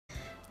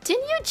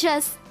Didn't you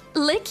just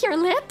lick your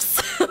lips?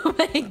 Oh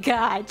my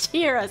god,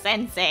 Chihiro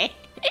sensei.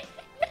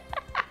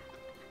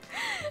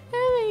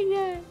 Oh my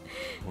god.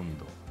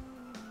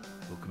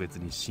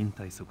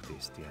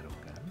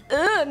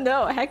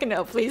 No, heck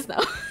no, please no.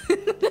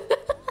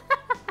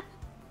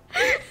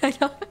 I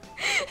don't.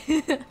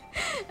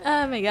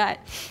 Oh my god.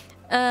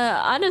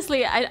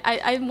 Honestly,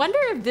 I wonder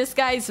if this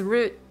guy's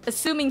root,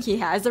 assuming he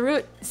has a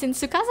root,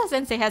 since Tsukasa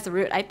sensei has a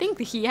root, I think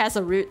he has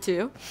a root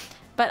too.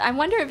 But I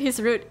wonder if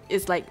his root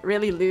is like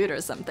really lewd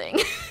or something.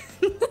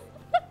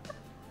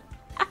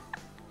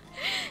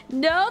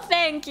 No,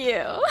 thank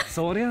you.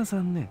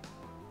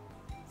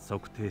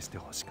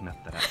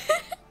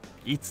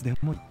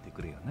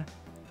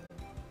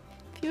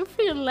 Feel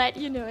free to let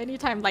you know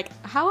anytime. Like,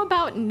 how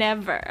about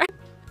never?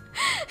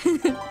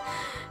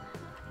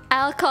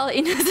 I'll call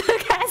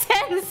Inuzuka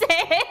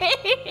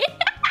sensei.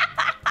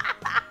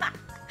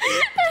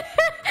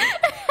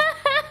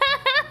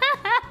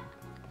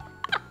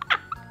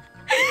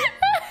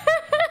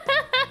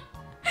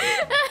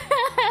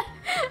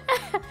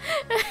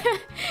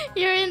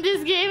 You're in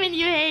this game and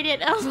you hate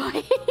it. Oh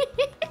boy.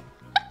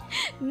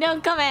 No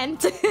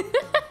comment. I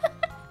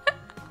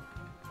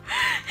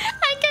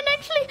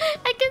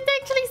can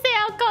actually say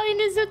I'll call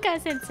Inuzuka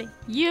sensei.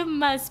 You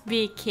must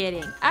be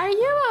kidding. Are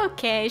you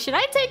okay? Should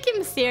I take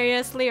him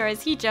seriously or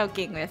is he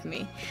joking with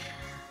me?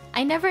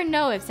 I never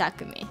know if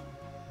Takumi.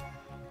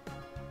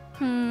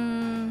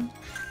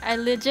 I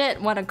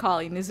legit want to call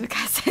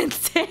Inuzuka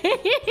sensei.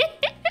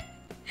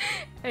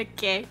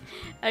 Okay.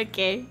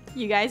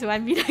 You guys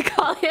want me to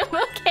call him?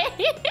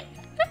 Okay.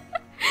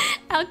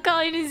 I'll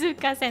call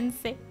Inuzuka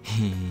sensei.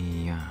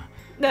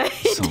 No,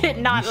 he did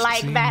not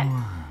like that.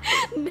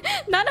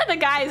 None of the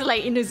guys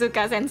like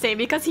Inuzuka sensei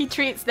because he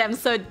treats them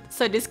so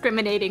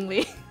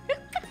discriminatingly.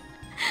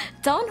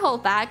 Don't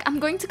hold back. I'm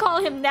going to call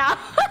him now.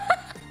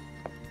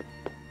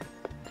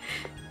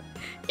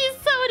 He's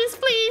so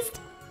displeased.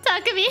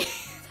 Takumi.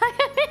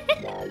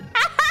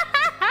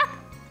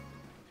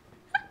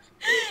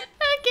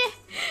 Okay.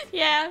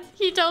 Yeah,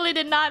 he totally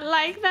did not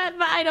like that,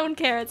 but I don't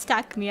care. It's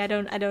Takumi. I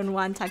don't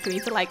want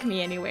Takumi to like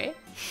me anyway.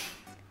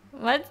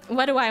 What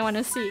do I want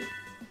to see?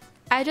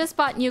 I just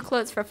bought new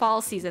clothes for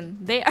fall season.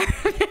 They are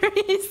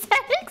very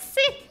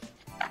sexy.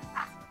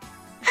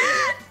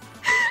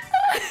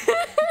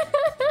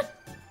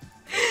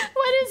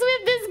 What is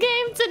with this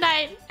game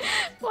tonight?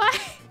 Why?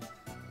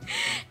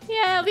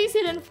 Yeah, at least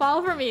he didn't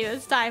fall for me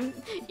this time.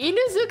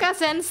 Inuzuka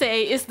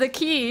sensei is the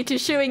key to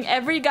shooing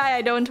every guy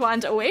I don't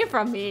want away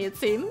from me, it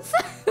seems.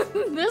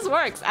 This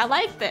works. I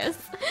like this.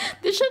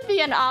 This should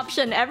be an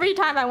option every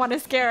time I want to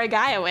scare a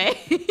guy away.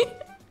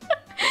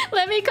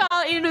 Let me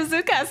call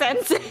Inuzuka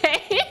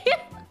sensei.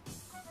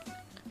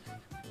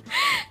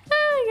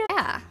 Oh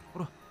yeah.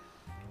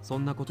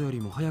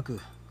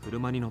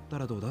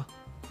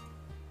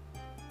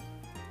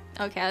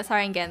 Okay, let's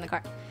hurry and get in the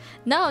car.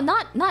 No,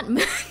 not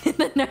Moon in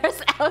the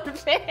nurse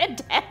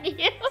outfit, damn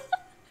you.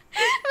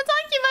 I'm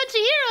talking about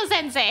Chihiro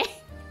sensei.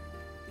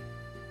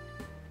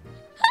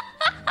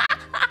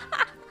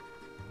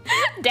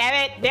 Damn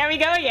it, there we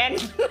go again.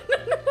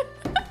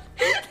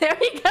 There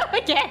we go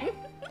again.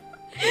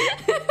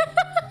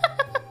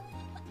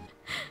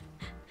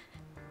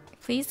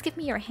 Please give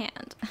me your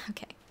hand.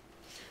 Okay.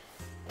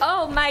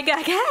 Oh my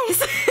god,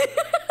 guys!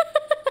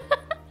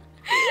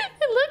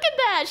 Look at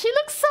that! She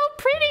looks so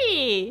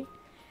pretty!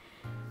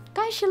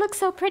 Guys, she looks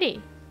so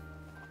pretty.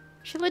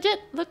 She legit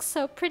looks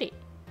so pretty.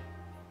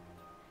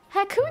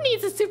 Heck, who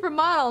needs a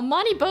supermodel?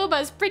 Moni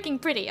Boba is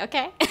freaking pretty,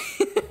 okay?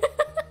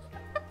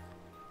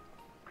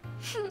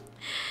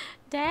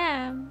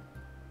 Damn.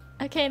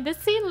 Okay, this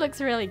scene looks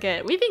really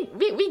good. We're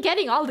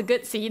getting all the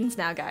good scenes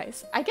now,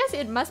 guys. I guess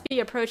it must be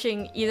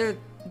approaching either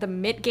the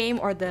mid-game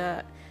or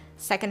the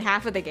second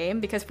half of the game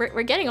because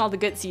we're getting all the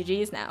good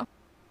CGs now.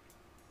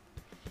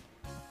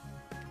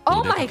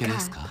 Oh my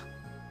god!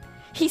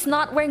 He's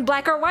not wearing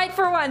black or white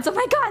for once! Oh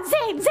my god,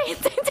 Zane!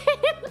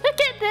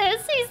 Look at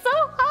this! He's so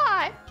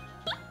hot!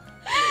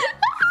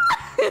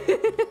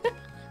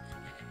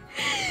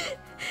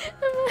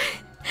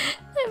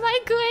 Am I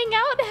going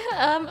out?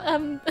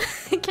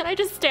 Can I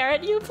just stare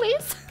at you,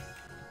 please?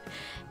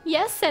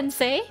 Yes,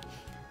 sensei.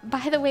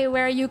 By the way,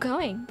 where are you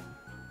going?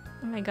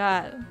 Oh my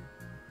god.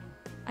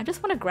 I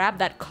just want to grab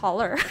that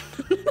collar.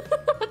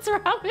 What's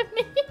wrong with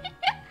me?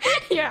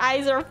 Your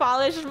eyes are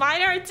polished,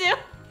 mine are too.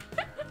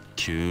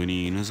 急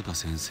に犬塚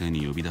先生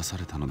に呼び出さ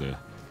れたので、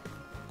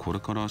こ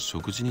れから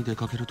食事に出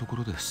かけるとこ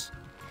ろです。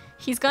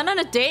He's gone on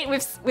a date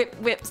with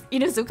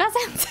Inuzuka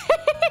sensei.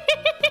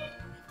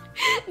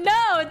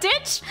 No,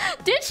 ditch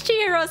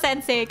Chihiro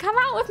sensei. Come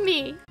out with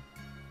me.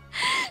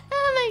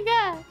 Oh my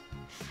god.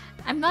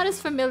 I'm not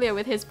as familiar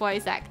with his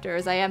voice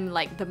actors. I am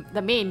like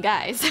the main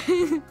guys.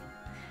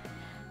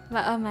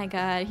 But oh my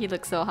god, he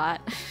looks so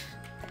hot.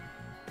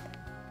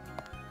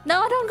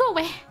 No, don't go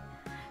away.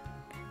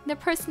 Their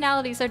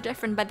personalities are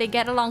different, but they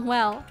get along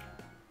well.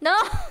 No,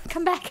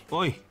 come back.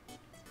 Oi,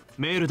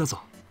 mailだぞ.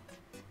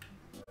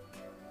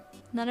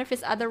 None of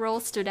his other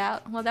roles stood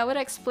out. Well, that would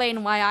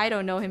explain why I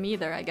don't know him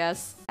either, I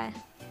guess.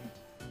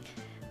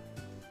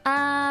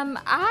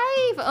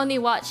 I've only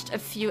watched a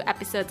few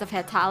episodes of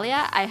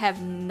Hetalia. I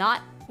have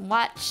not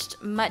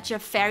watched much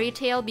of Fairy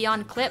Tail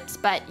beyond clips,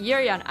 but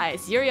Yuri on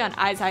Ice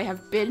I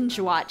have binge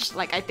watched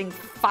like I think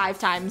 5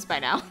 times by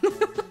now.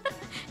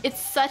 It's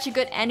such a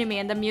good anime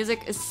and the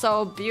music is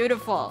so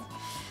beautiful.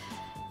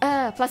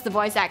 Plus the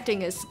voice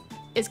acting is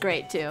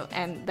great too.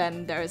 And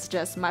then there's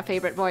just my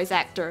favorite voice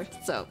actor,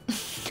 so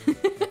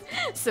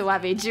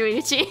Suave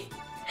Juichi.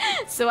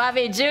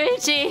 Suave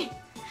Juichi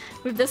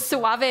with the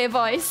suave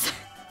voice.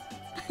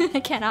 I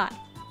cannot.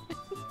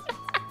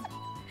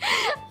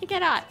 I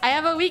cannot. I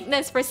have a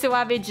weakness for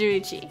Suave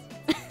Juichi.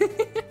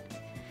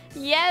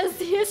 Yes,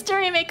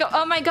 History Maker.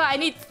 Oh my god,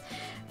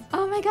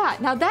 oh my god,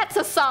 now that's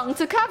a song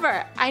to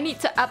cover. I need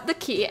to up the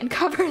key and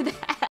cover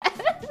that.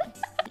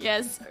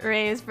 Yes,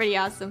 Ray is pretty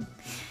awesome.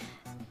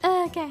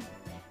 Okay.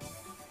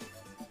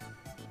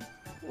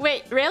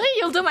 Wait, really?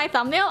 You'll do my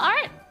thumbnail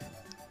art?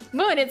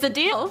 Moon, it's a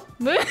deal.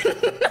 Moon.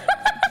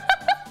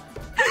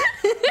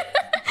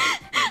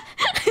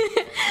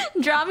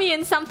 Draw me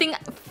in something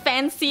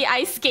fancy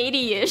ice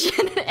skatey-ish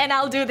and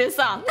I'll do this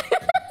song.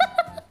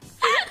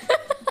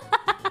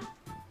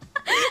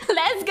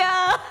 Let's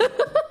go!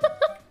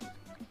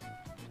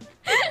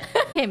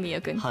 Hey,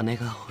 Miyo-kun.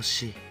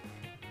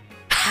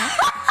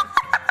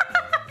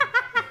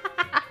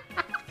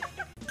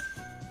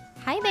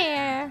 Hi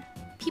there.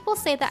 People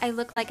say that I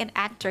look like an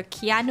actor,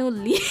 Keanu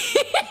Reeves.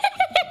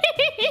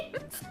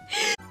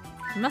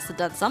 He must have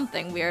done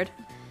something weird.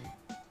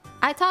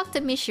 I talked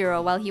to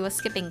Mishiro while he was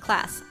skipping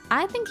class.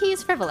 I think he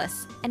is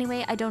frivolous.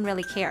 Anyway, I don't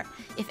really care.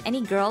 If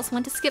any girls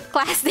want to skip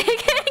class, they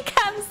can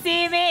come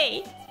see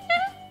me.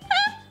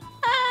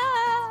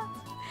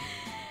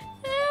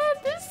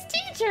 This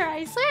teacher,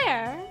 I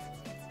swear.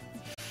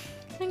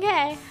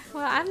 Okay,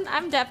 well,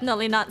 I'm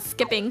definitely not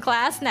skipping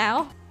class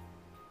now.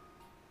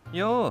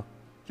 Yo,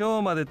 今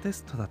日までテ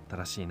ストだった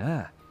らしい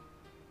な。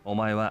お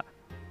前は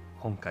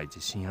今回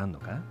自信あんの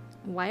か?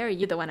 Why are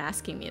you the one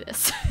asking me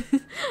this?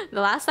 The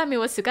last time it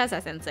was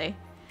Tsukasa sensei.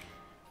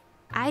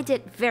 I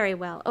did very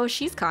well. Oh,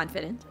 she's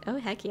confident. Oh,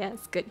 heck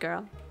yes. Good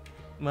girl.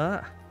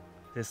 まあ、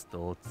テスト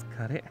お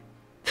疲れ。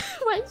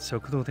What?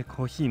 食堂で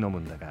コーヒー飲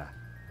むんだが、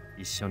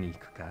一緒に行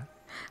くか?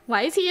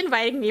 Why is he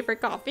inviting me for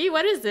coffee?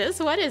 What is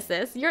this? What is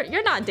this?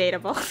 You're not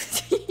dateable.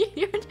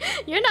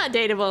 you're not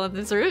dateable in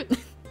this route.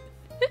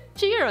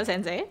 Chihiro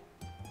sensei.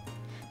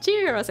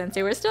 Chihiro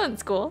sensei, we're still in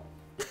school.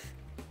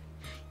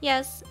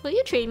 Yes, will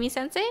you trade me,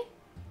 sensei?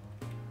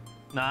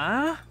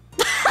 なあ、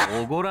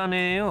おごら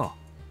ねえよ。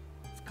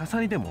司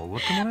にでもおごっ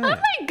てもらえ。Oh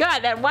my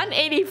god, that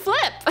 180 flip!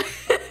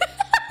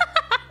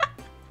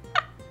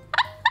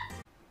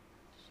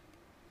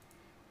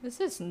 This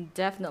is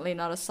definitely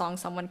not a song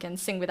someone can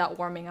sing without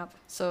warming up,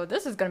 so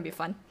this is gonna be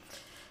fun.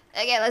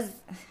 Okay,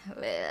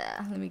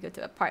 let me go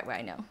to a part where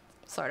I know,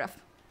 sort of.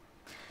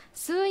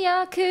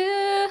 強く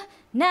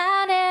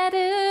なれ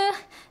る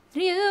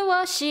理由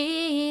を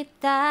知っ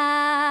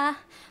た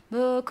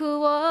僕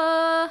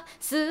を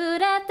連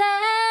れて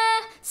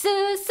進め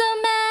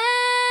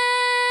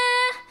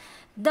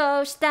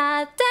どうし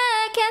たって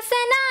消せ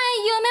な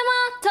い夢も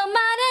止まれな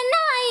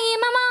い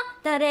今も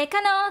誰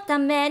かのた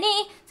めに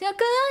強く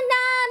な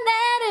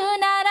れる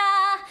なら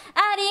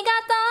ありが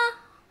と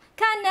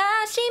う悲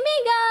しみ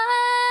が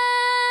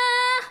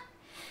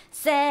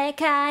世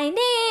界に打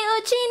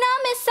ちの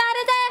めさ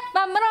れて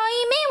守ろう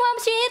意味を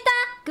した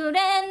グレ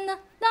ンの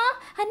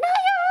花よ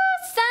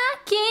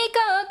咲きこ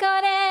こ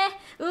で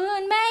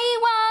運命を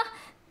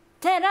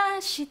照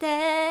らして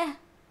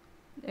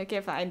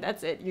Okay, fine,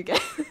 that's it, you get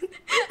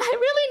I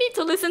really need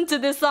to listen to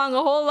this song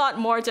a whole lot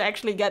more to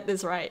actually get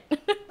this right.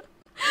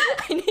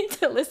 I need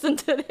to listen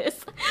to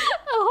this a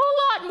whole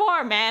lot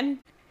more,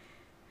 man.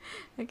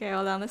 Okay,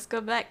 hold on, let's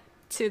go back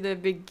to the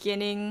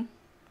beginning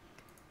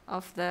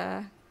of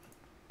the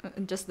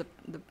just the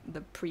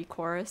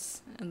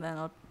pre-chorus, and then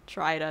I'll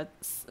try to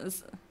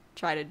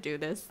do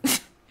this.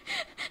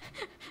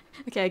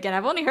 Okay, again,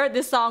 I've only heard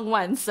this song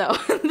once, so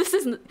this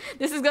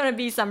is gonna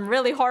be some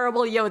really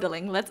horrible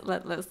yodeling. Let's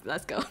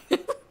go.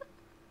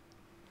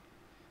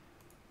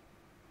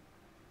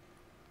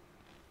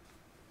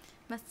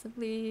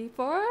 Massively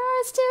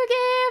forced to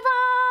give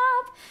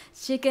up.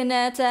 Chicken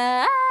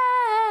attack.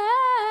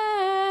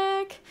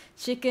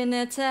 Chicken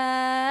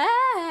attack.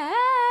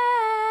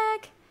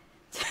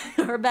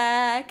 Turn her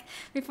back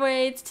before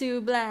it's too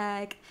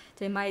black.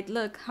 They might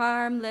look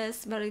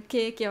harmless, but it'll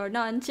kick your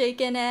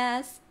non-chicken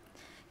ass.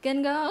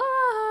 Can go,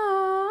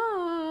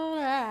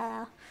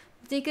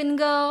 they can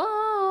go,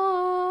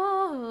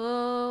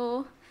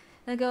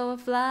 go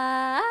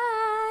fly,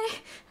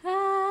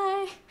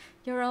 high,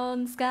 your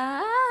own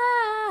sky.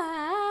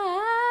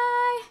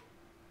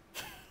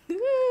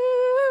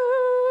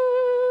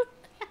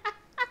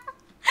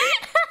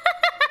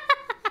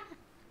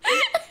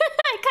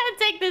 I can't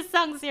take this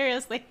song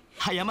seriously.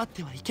 早まっ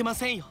てはいけま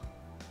せんよ。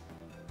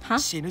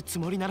死ぬつ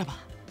もりならば、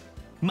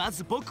ま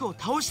ず僕を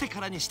倒して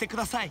からにしてく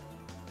ださい。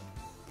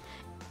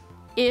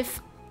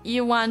If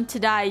you want to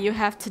die, you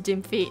have to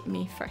defeat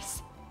me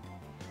first.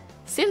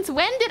 Since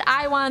when did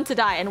I want to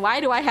die, and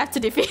why do I have to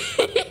defeat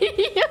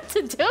you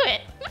to do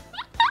it?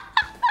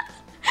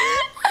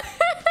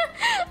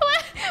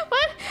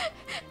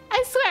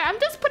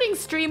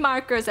 stream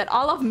markers at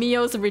all of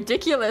Mio's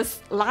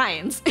ridiculous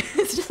lines.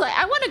 It's just like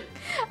I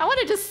want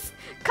to just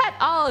cut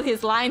all of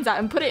his lines out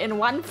and put it in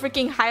one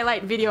freaking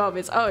highlight video of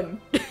its own.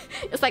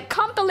 It's like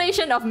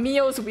compilation of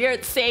Mio's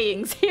weird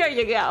sayings. Here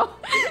you go.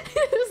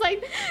 It's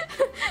like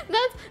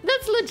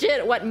that's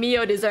legit what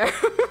Mio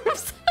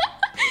deserves.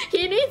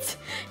 He needs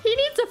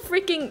a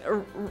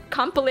freaking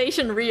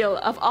compilation reel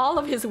of all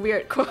of his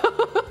weird quotes.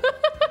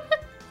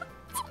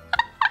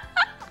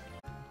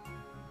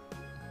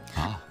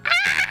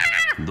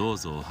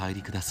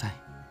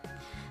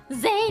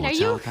 Zane, are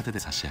you?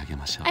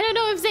 I don't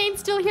know if Zane's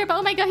still here, but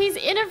oh my god, he's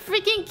in a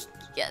freaking.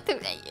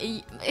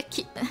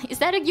 Is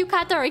that a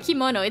yukata or a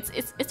kimono?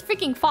 It's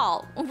freaking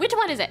fall. Which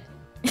one is it?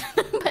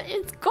 But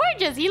it's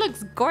gorgeous. He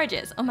looks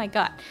gorgeous. Oh my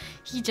god,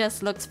 he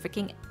just looks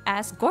freaking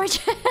ass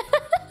gorgeous.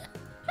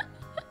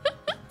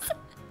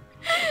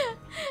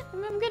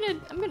 I'm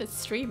gonna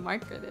stream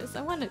marker this.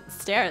 I want to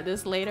stare at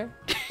this later.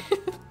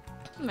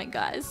 Oh my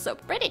god, it's so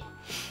pretty.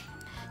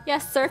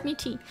 Yes, serve me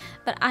tea.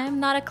 But I am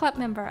not a club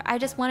member. I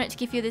just wanted to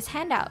give you this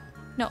handout.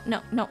 No,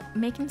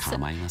 make him sit.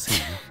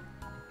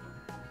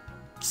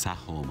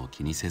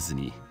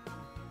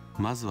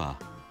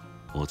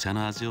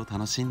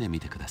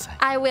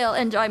 I will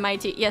enjoy my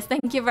tea. Yes,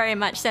 thank you very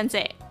much,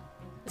 Sensei.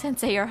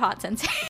 Sensei, you're hot, Sensei.